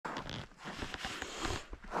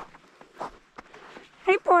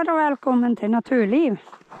Hej och välkommen till Naturliv.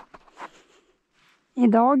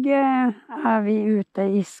 Idag är vi ute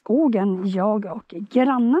i skogen, jag och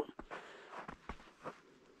grannen.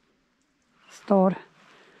 Står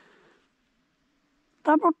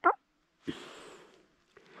där borta.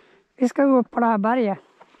 Vi ska gå upp på det här berget.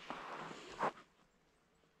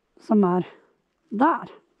 Som är där.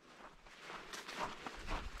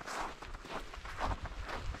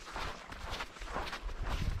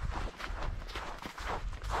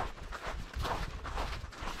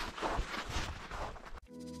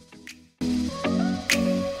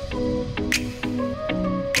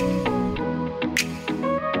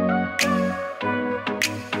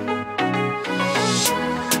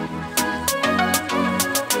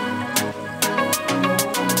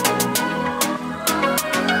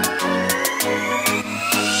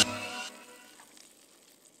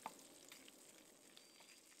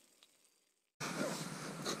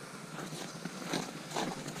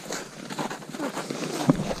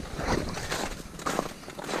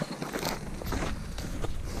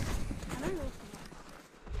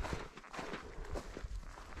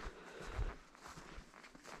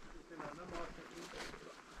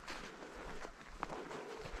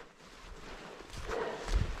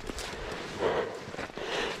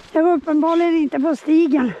 Jag var uppenbarligen inte på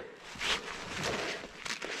stigen.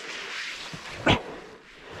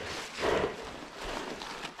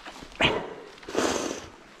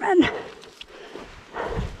 Men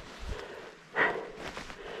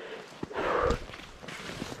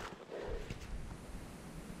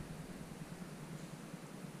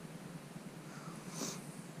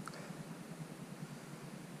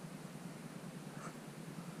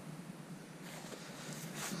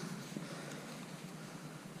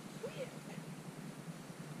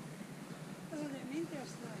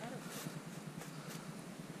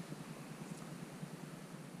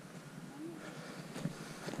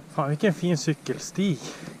fan, vilken fin cykelstig.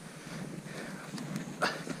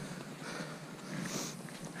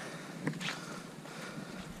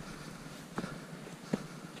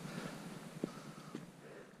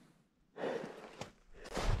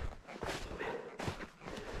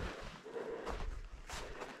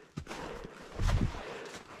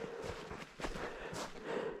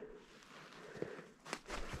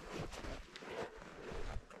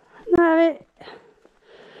 nu är vi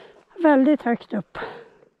väldigt högt upp.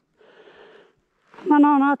 Man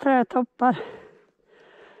har några trädtoppar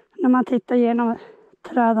när man tittar igenom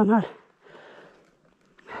träden här.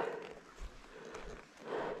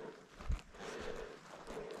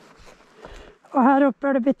 Och här uppe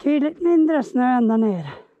är det betydligt mindre snö än där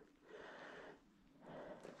nere.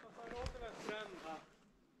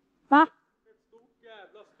 Va? Ett stort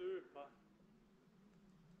jävla stup här.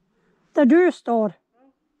 Där du står.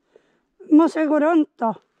 Måste vi gå runt då?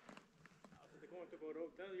 Alltså, det går inte att gå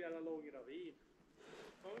runt, det är en jävla lång ravin.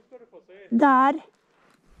 Ja, nu ska du få se. Där.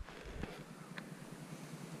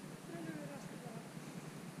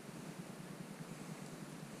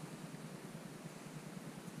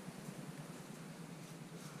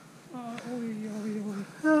 Oj, oj, oj.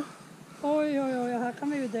 Ja. Oj, oj, oj. Här kan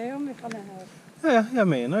vi ju det om vi faller ner. Ja, jag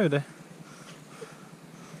menar ju det.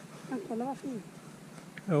 Men kolla vad fint.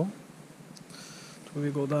 Jo. Tror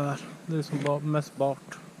vi går där. Det är som mest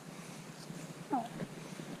bart. Ja.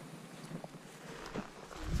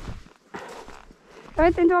 Jag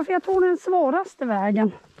vet inte varför jag tog den svåraste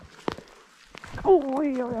vägen. Oj,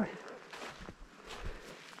 oj, oj.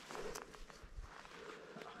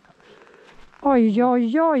 Oj,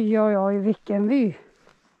 oj, oj, oj, oj, vilken vy.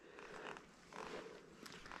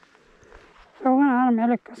 Frågan är om jag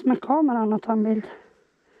lyckas med kameran och ta en bild.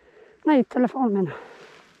 Nej, telefonen.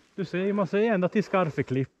 Du ser, man ser ända till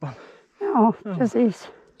Skarfeklippan. Ja, precis.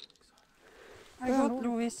 Det är gott,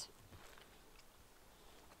 Lovis.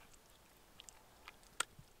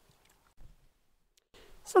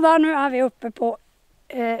 Så där, nu är vi uppe på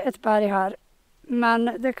ett berg här.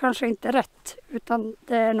 Men det kanske inte är rätt, utan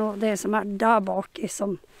det är nog det som är där bak i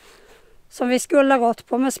som vi skulle ha gått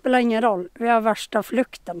på, men det spelar ingen roll. Vi har värsta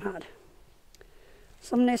flykten här.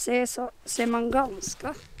 Som ni ser så ser man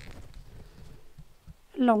ganska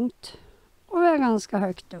långt och vi är ganska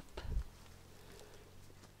högt upp.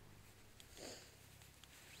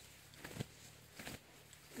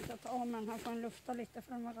 Jag ska ta av mig den här för att lufta lite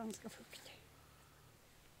för den var ganska fuktig.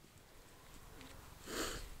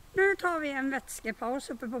 Nu tar vi en vätskepaus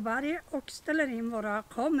uppe på berget och ställer in våra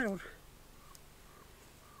kameror.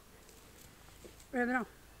 Det är bra.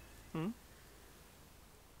 Mm.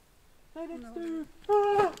 Nej, det är ett stup.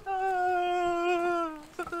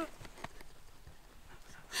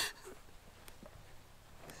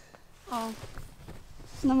 Ja.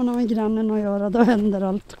 När man har med grannen att göra, då händer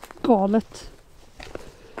allt galet.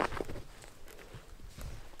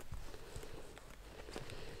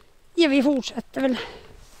 Ja, vi fortsätter väl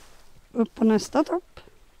upp på nästa topp.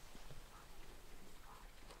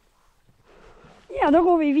 Ja, då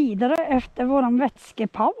går vi vidare efter våran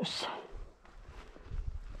vätskepaus.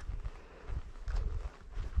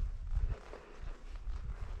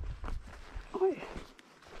 Oj.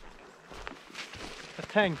 Jag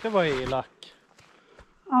tänkte vara elak.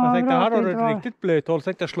 Ja, Jag tänkte bra här att har du du inte ett var riktigt blöt håll. Så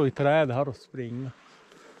tänkte jag slå i träd här och springa.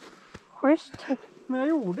 schysst. Men jag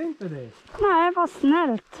gjorde inte det. Nej, vad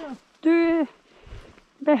snällt. Du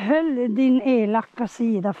behöll din elaka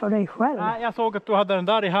sida för dig själv. Nej, jag såg att du hade den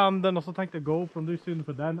där i handen och så tänkte jag gå på. Du är synd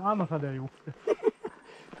för den. Annars hade jag gjort det.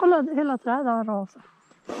 Kolla, hela trädet har rasat.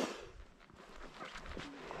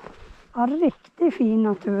 Ja, riktigt fin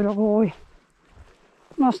natur att gå i.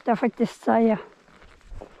 Måste jag faktiskt säga.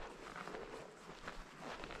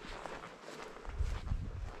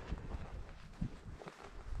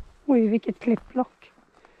 Oj, vilket klipplock.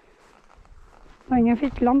 Det var ingen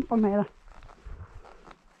ficklampa med det.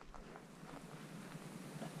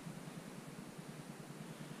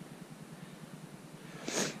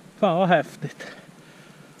 Fan vad häftigt.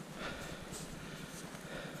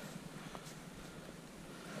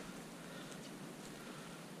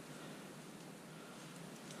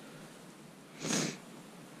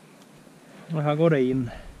 Och här går det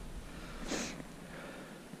in.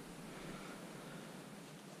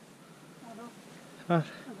 Här.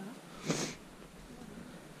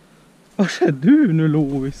 Var är du nu,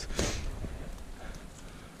 Lovis?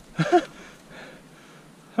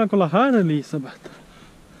 Här, kolla här, Elisabeth.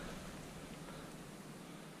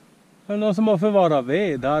 Är det någon som har förvarat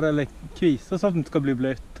ved där eller kvistar så att det inte ska bli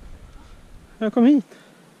blött? Jag kom hit.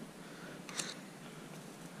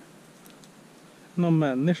 Någon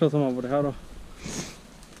människa som har varit här och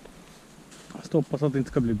stoppat så att det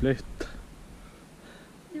inte ska bli blött.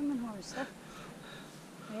 Ja, men har du sett?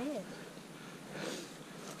 Nej.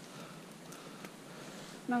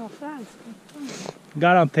 Men vad främst.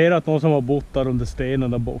 Garanterat någon som har bott där under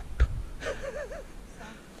stenen där bort.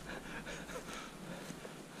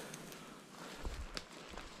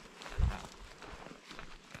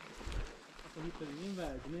 Hittar vi ingen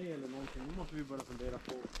väg ner eller någonting, nu måste vi börja fundera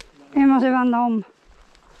på. Vi måste vända om.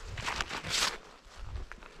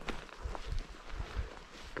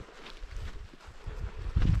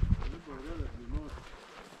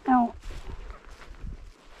 Ja.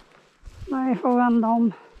 Men vi får vända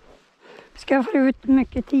om. Vi ska få ut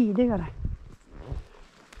mycket tidigare.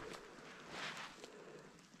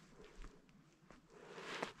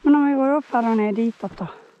 Men om vi går upp här och ner ditåt då.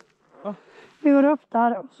 Ja. Vi går upp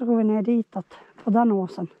där och så går vi ner ditåt på den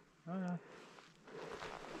åsen. Ja, ja.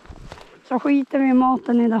 Så skiter vi i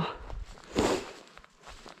maten idag.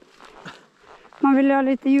 Man vill ha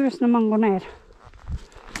lite ljus när man går ner.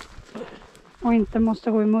 Och inte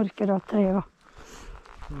måste gå i mörker och treva.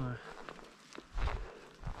 Nej.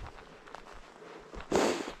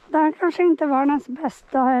 Det här kanske inte var världens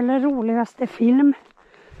bästa eller roligaste film.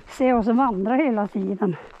 Se oss vandra hela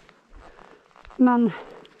tiden. Men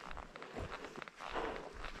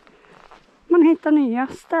man hittar nya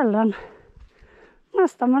ställen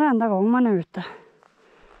nästan varenda gång man är ute.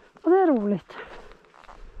 Och det är roligt.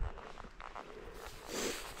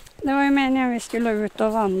 Det var ju meningen att vi skulle ut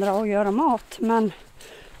och vandra och göra mat, men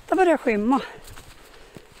det börjar skymma.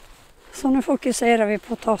 Så nu fokuserar vi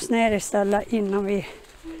på att ta oss ner istället innan vi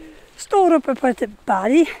står uppe på ett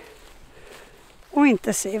berg och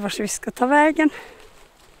inte ser vart vi ska ta vägen.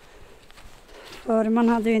 För man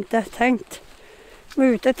hade ju inte tänkt gå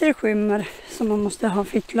ute till skymmer, så man måste ha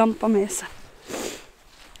ficklampa med sig.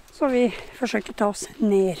 Så vi försöker ta oss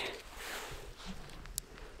ner.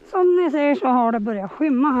 Som ni ser så har det börjat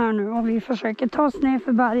skymma här nu och vi försöker ta oss ner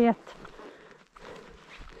för berget.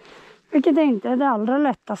 Vilket inte är det allra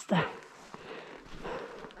lättaste.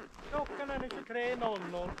 Klockan är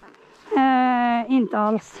 23:00. Inte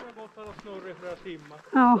alls. Jag har gått här och snurrat i flera timmar.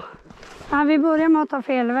 Ja. Ja, vi började med att ta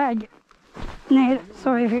fel väg ner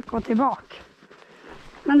så vi fick gå tillbaka.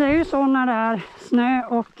 Men det är ju så när det är snö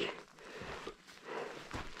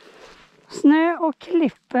och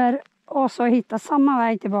klipper och så hitta samma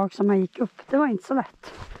väg tillbaka som jag gick upp. Det var inte så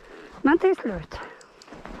lätt. Men till slut.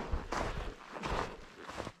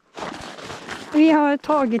 Vi har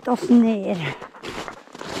tagit oss ner.